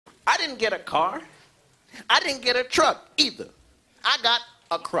I didn't get a car. I didn't get a truck either. I got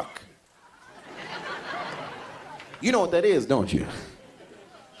a truck. You know what that is, don't you?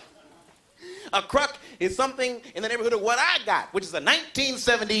 A truck is something in the neighborhood of what I got, which is a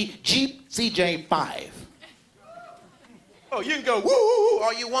 1970 Jeep CJ5. Oh, you can go woo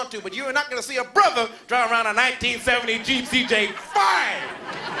all you want to, but you are not going to see a brother drive around a 1970 Jeep CJ5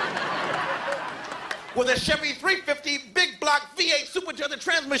 with a Chevy 350 big block V8 supercharger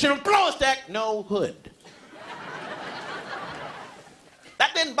transmission with blower stack, no hood.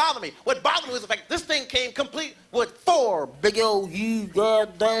 That didn't bother me. What bothered me was the fact this thing came complete with 4 big old huge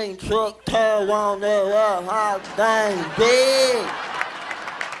goddamn truck tires on there, hot dang big.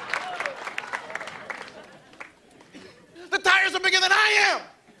 The tires are bigger than I am.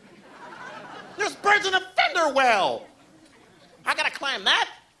 There's birds in the fender well. I gotta climb that?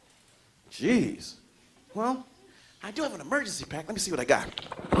 Jeez. Well, I do have an emergency pack. Let me see what I got.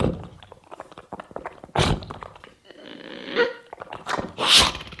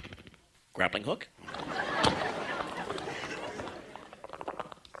 Grappling hook.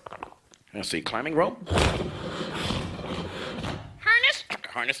 Let's see, climbing rope. Harness.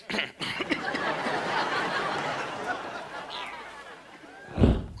 Harness.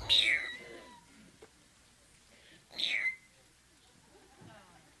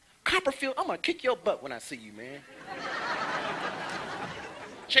 Copperfield, I'm gonna kick your butt when I see you, man.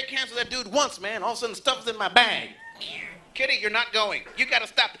 Shake hands with that dude once, man. All of a sudden, stuff's in my bag. Kitty, you're not going. You gotta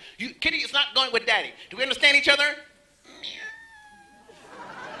stop. Kitty is not going with Daddy. Do we understand each other?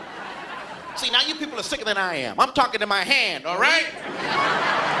 See, now you people are sicker than I am. I'm talking to my hand, all right?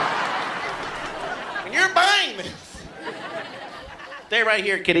 And you're buying this. Stay right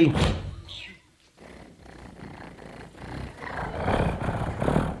here, Kitty.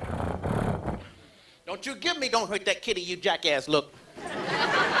 Don't you give me don't hurt that kitty, you jackass look.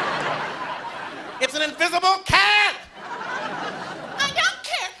 It's an invisible cat! I don't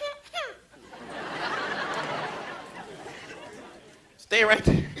care. Stay right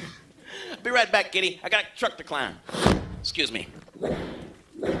there. Be right back, kitty. I got a truck to climb. Excuse me.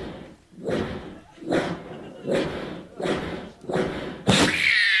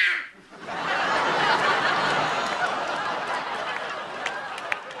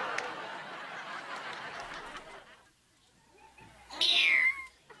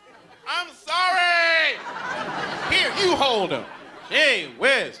 You hold him. Hey,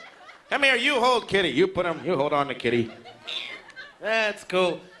 Wiz. Come here, you hold Kitty. You put him, you hold on to Kitty. That's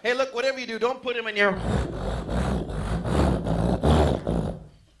cool. Hey, look, whatever you do, don't put him in your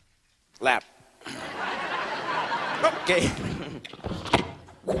lap. Okay.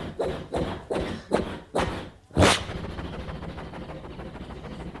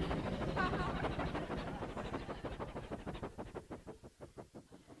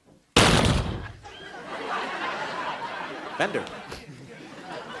 Bender.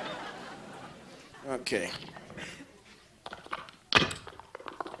 Okay.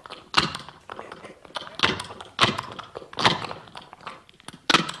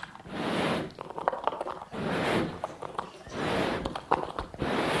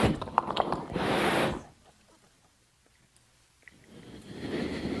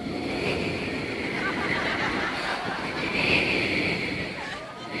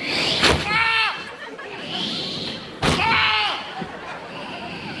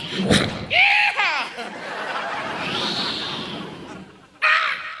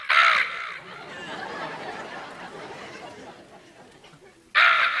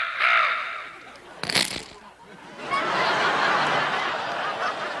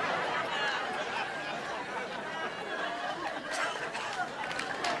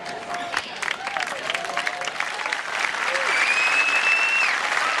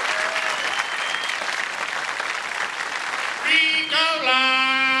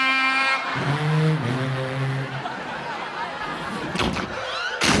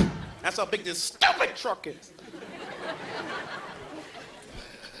 That's how big this stupid truck is.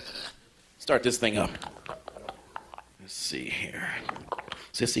 Start this thing up. Let's see here.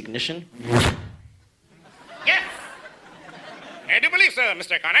 Is this ignition? Yes. I do believe so,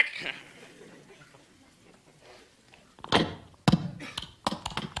 Mr. Connick.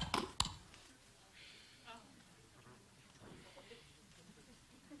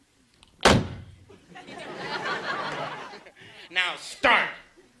 Now start.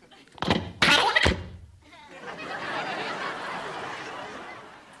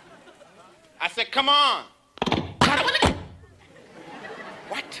 I said, come on.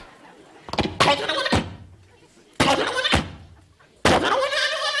 What?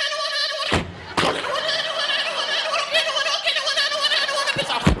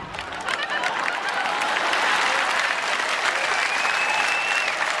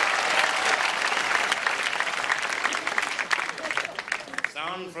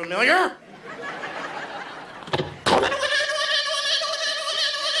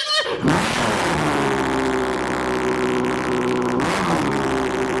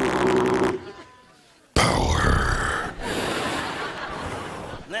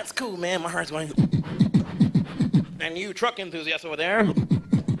 That's cool, man. My heart's going. And you truck enthusiast over there.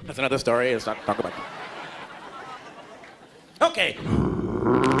 That's another story. Let's not talk about that. Okay.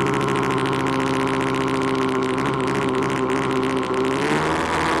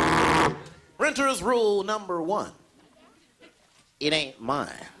 Renter's rule number 1. It ain't mine.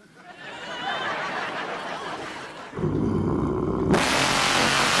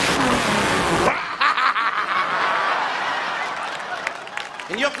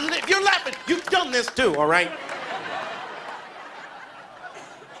 And if you're laughing, you've done this too, all right?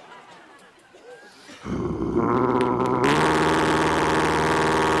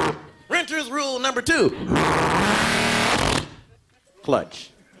 Renter's rule number 2.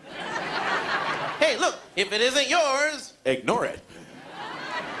 Clutch. Hey, look, if it isn't yours, ignore it.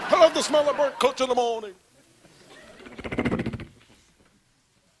 I love the smell of burnt coach in the morning.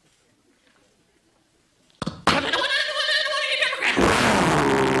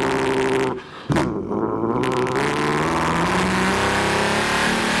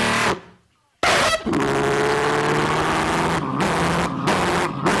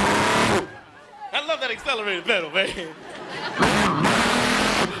 I love that accelerated pedal, man.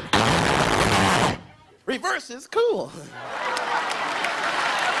 Reverse is cool.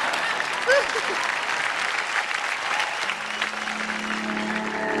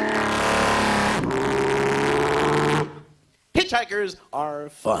 Hitchhikers are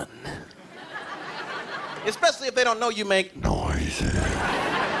fun. Especially if they don't know you make noise.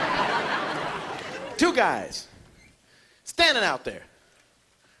 2 guys standing out there,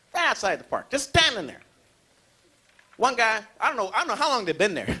 right outside the park, just standing there. One guy, I don't know how long they've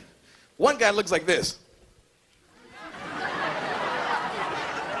been there. One guy looks like this.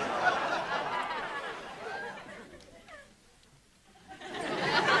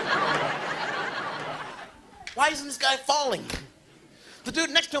 Why isn't this guy falling? The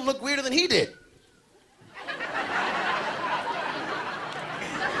dude next to him looked weirder than he did.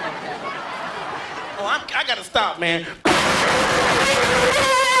 Oh, I gotta stop, man.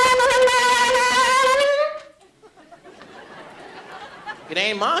 It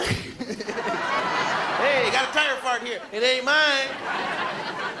ain't mine. Hey, you got a tire fart here. It ain't mine.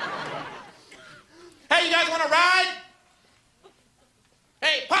 Hey, you guys want to ride?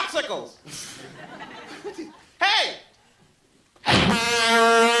 Hey, popsicles. Hey.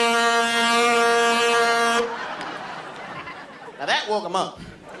 Now that woke him up.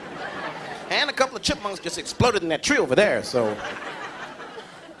 And a couple of chipmunks just exploded in that tree over there, so.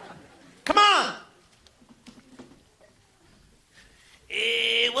 Come on.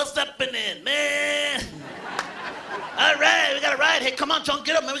 Hey, what's happening, man? All right, we got to ride. Hey, come on, John,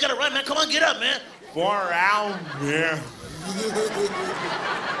 get up, man. We got to ride, man. Come on, get up, man. Far out, yeah.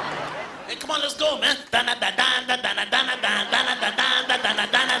 Hey, come on, let's go, man. Tell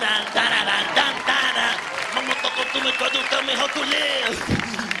me how to live.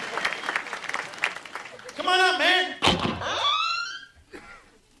 Come on up, man.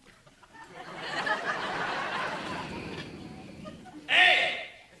 Hey!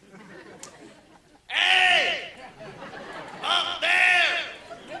 Hey! Up there!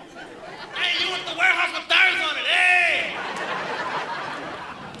 Hey, you at the warehouse with tires on it, hey!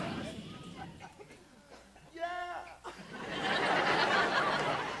 Yeah!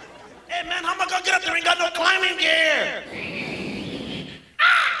 Hey, man, how am I gonna get up there? Ain't got no climbing gear!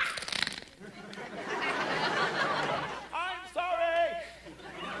 I'm sorry!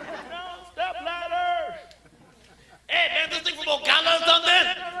 No, step ladder! Hey, man, this thing for Bocana or something?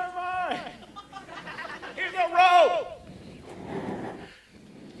 Never mind. Here's a rope.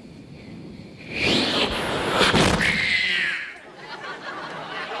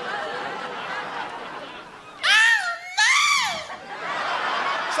 Oh, no!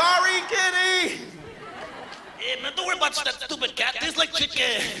 Sorry, kitty. Hey, man, don't worry about that stupid cat. Tastes like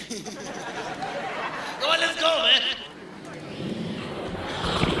chicken. Come on, let's go, man.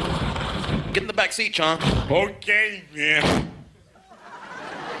 Get in the back seat, Sean. Okay, yeah.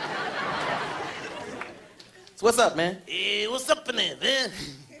 So what's up, man? Hey, what's up in there, man?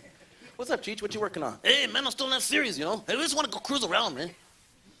 What's up, Cheech? What you working on? Hey, man, I'm still in that series, you know. Hey, we just want to go cruise around, man.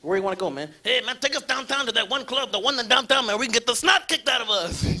 Where you want to go, man? Hey, man, take us downtown to that one club, the one in downtown, man. We can get the snot kicked out of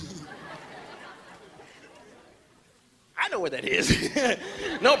us. I know where that is.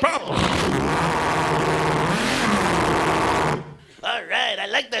 No problem. All right, I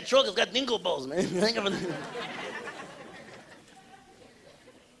like that truck. It's got dingo balls, man.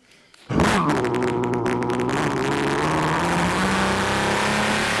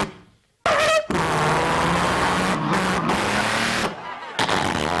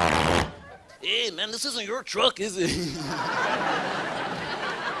 man, this isn't your truck, is it?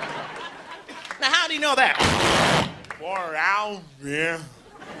 Now, how do you know that? Around here.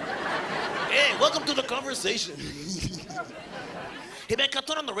 Hey, welcome to the conversation. Hey, man, can I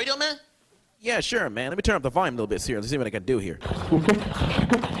turn on the radio, man? Yeah, sure, man. Let me turn up the volume a little bit here. Let's see what I can do here.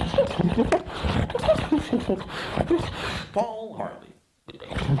 Paul Harley.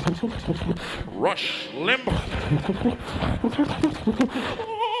 Rush Limbaugh.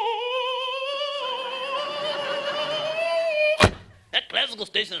 That classical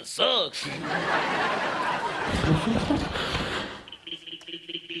station sucks.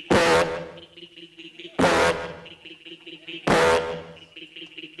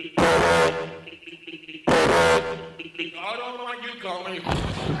 I don't know what you call me.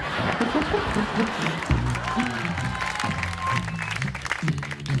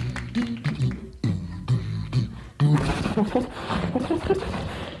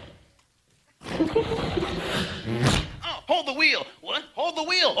 Oh, hold the wheel. What? Hold the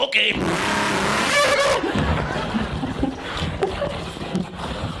wheel. Okay.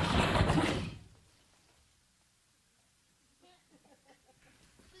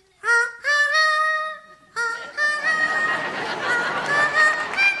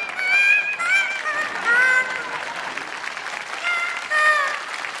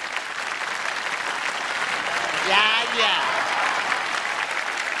 Yeah.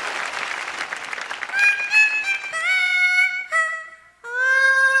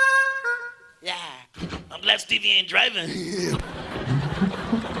 Yeah. I'm glad Stevie ain't driving.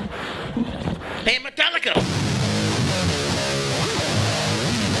 Hey, Metallica.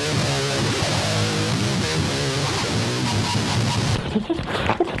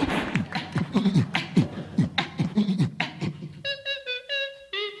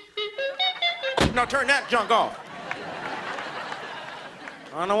 No, turn that junk off.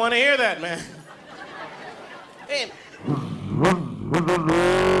 I don't want to hear that, man.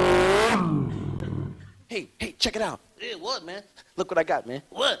 Hey, check it out. Hey, what, man? Look what I got, man.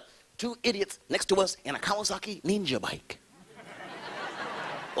 What? 2 idiots next to us in a Kawasaki Ninja bike.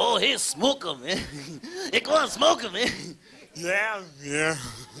 Oh, hey, smoke 'em, man. Hey, go on, smoke 'em, man. Yeah.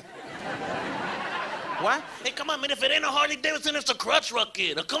 What? Hey, come on, man. If it ain't a Harley Davidson, it's a crotch rock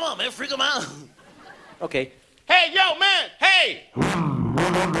kid. Oh, come on, man. Freak 'em out. Okay. Hey, yo, man. Hey.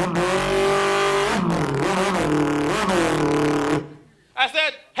 I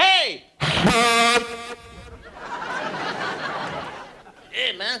said, hey.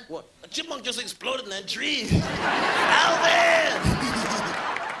 Hey, man. What? A chipmunk just exploded in that tree. Alvin!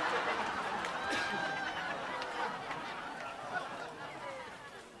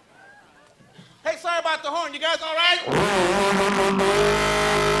 Hey, sorry about the horn. You guys all right?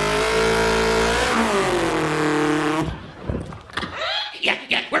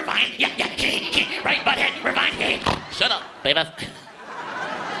 Yeah, we're fine. Yeah. Right, butthead, we're fine. Hey, shut up, baby.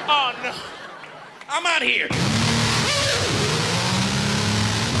 Oh, no. I'm out here.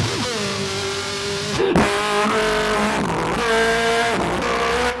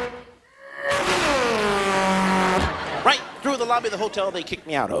 Right through the lobby of the hotel they kicked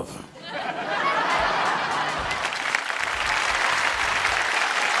me out of.